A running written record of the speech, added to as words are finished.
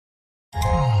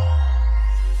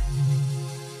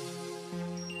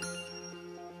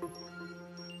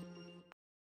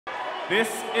This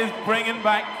is bringing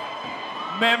back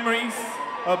memories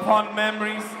upon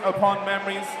memories upon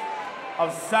memories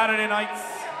of Saturday nights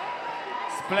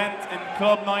spent in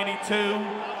Club 92,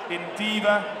 in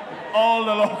Diva, all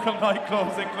the local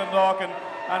nightclubs in Clondalkin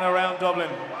and around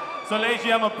Dublin. So ladies and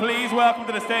gentlemen, please welcome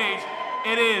to the stage,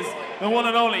 it is the one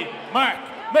and only Mark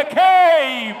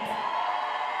McCabe.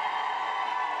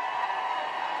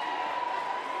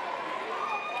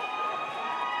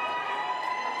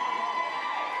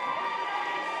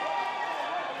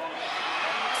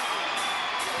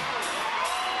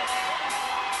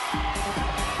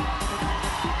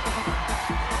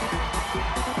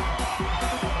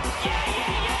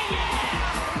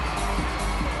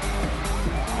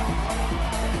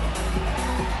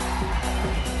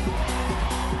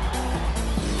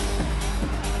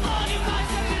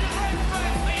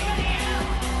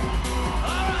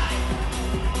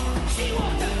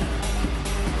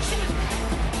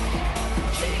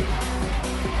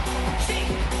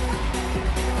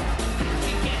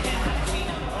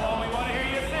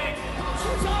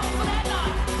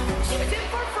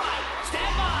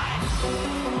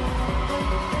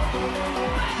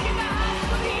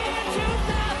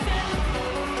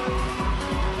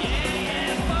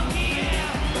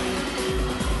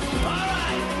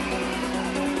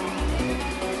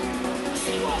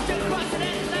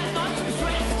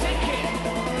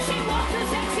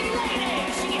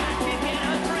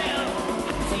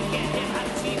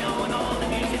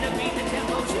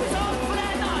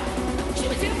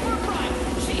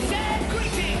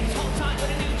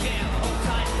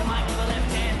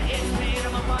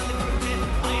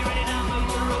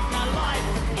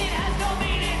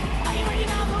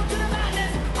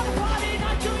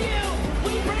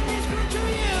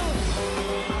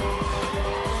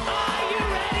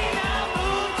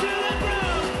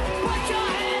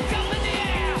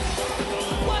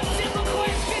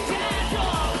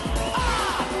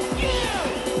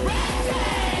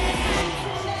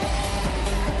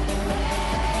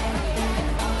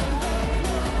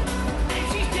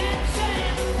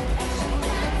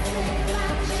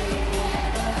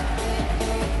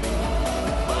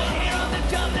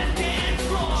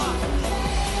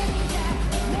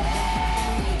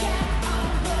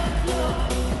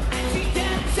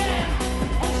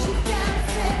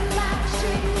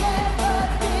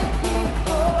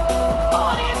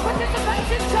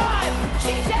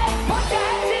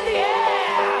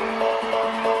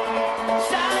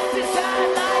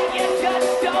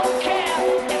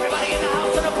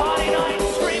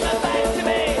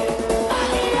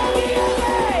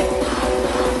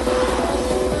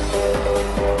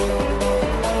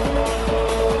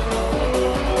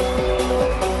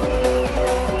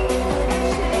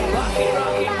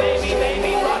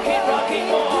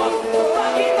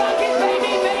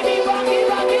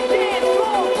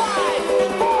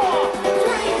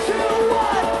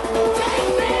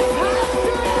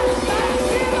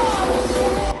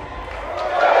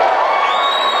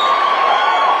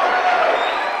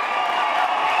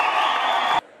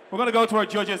 We're going to go to our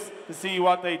judges to see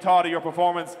what they thought of your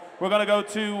performance. We're going to go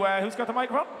to, who's got the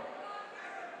microphone?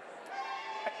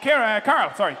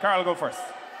 Carl, sorry, Carl will go first.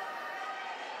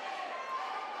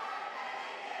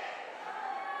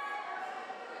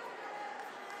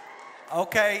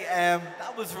 Okay,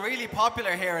 that was really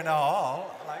popular here in the hall.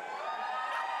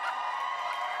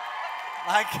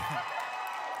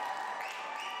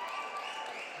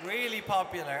 Really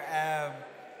popular.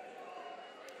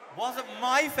 Wasn't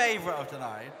my favorite of the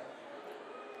night.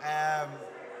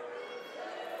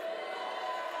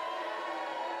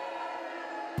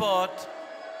 But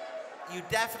you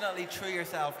definitely threw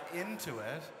yourself into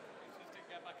it.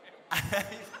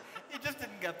 He just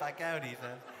didn't get back out, he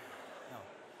said. No.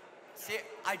 See,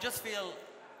 I just feel,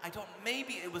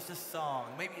 maybe it was the song.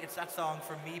 Maybe it's that song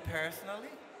for me personally.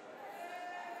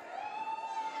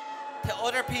 To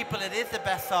other people, it is the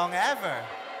best song ever.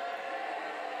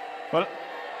 Well,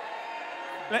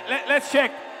 let's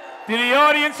check. Did the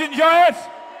audience enjoy it?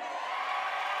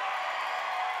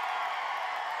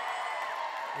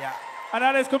 Yeah. And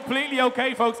that is completely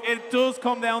okay, folks. It does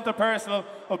come down to personal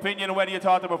opinion whether you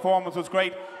thought the performance was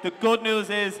great. The good news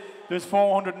is there's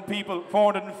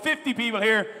 450 people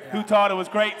here who thought it was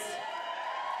great.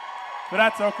 But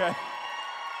that's okay.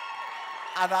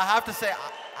 And I have to say,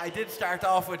 I did start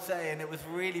off with saying it was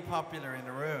really popular in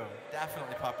the room.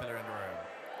 Definitely popular in the room.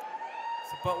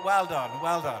 So, but well done,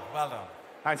 well done, well done.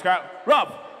 Thanks, Carl.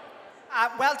 Rob.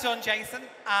 Well done, Jason.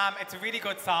 It's a really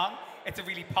good song. It's a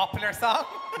really popular song.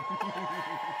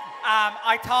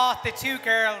 I thought the two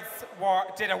girls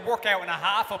did a workout and a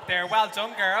half up there. Well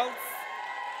done, girls.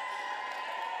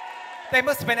 They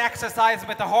must have been exercising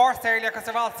with the horse earlier because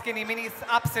they're all skinny minis.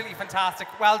 Absolutely fantastic.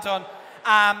 Well done.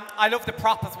 I love the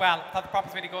prop as well. I thought the prop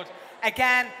was really good.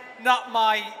 Again, not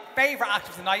my favourite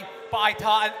actor tonight, but I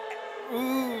thought,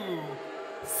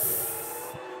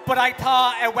 but I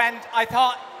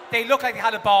thought they looked like they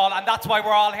had a ball, and that's why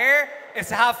we're all here, is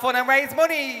to have fun and raise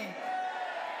money.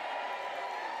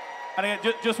 And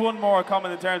again, just one more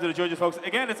comment in terms of the judges, folks.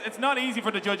 Again, it's not easy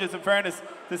for the judges, in fairness,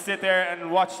 to sit there and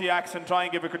watch the acts and try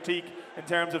and give a critique in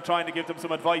terms of trying to give them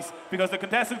some advice, because the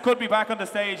contestant could be back on the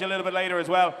stage a little bit later as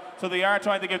well. So they are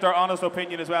trying to give their honest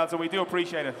opinion as well, so we do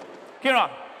appreciate it. Kieran.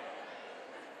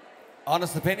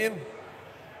 Honest opinion?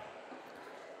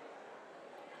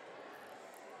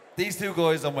 These two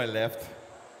guys on my left,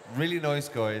 really nice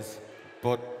guys,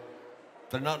 but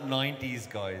they're not 90s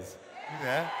guys.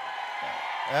 Yeah.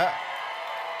 Yeah.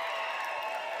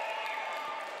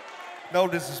 No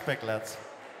disrespect, lads.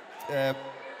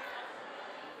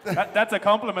 That's a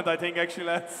compliment, I think, actually,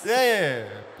 lads. Yeah.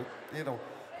 But, you know,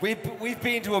 we've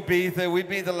been to Ibiza, we've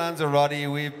been to Lanzarote,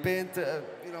 we've been to,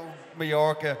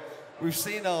 Mallorca. We've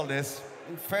seen all this.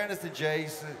 In fairness to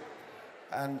Jace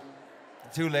and the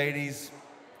two ladies,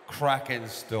 cracking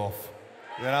stuff.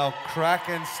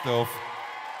 Cracking stuff.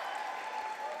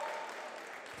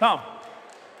 Tom.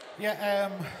 Yeah,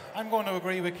 I'm going to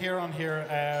agree with Kieran here.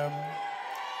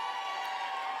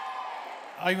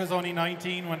 I was only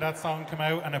 19 when that song came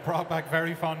out, and it brought back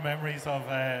very fond memories of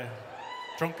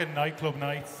drunken nightclub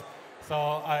nights. So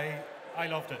I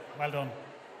loved it. Well done.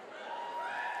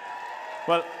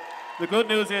 Well, the good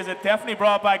news is it definitely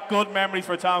brought back good memories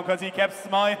for Tom, because he kept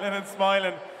smiling and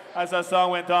smiling as that song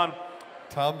went on.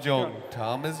 Tom's young.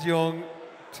 Tom is young.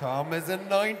 Tom is a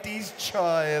 90s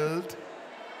child.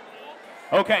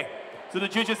 Okay, so the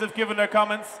judges have given their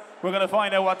comments. We're going to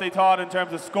find out what they thought in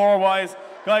terms of score-wise.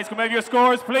 Guys, can we have your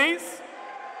scores, please?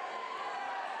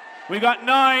 We got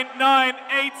 9, 9,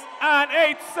 8, and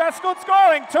 8. That's good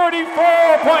scoring. 34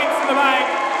 points in the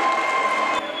bag.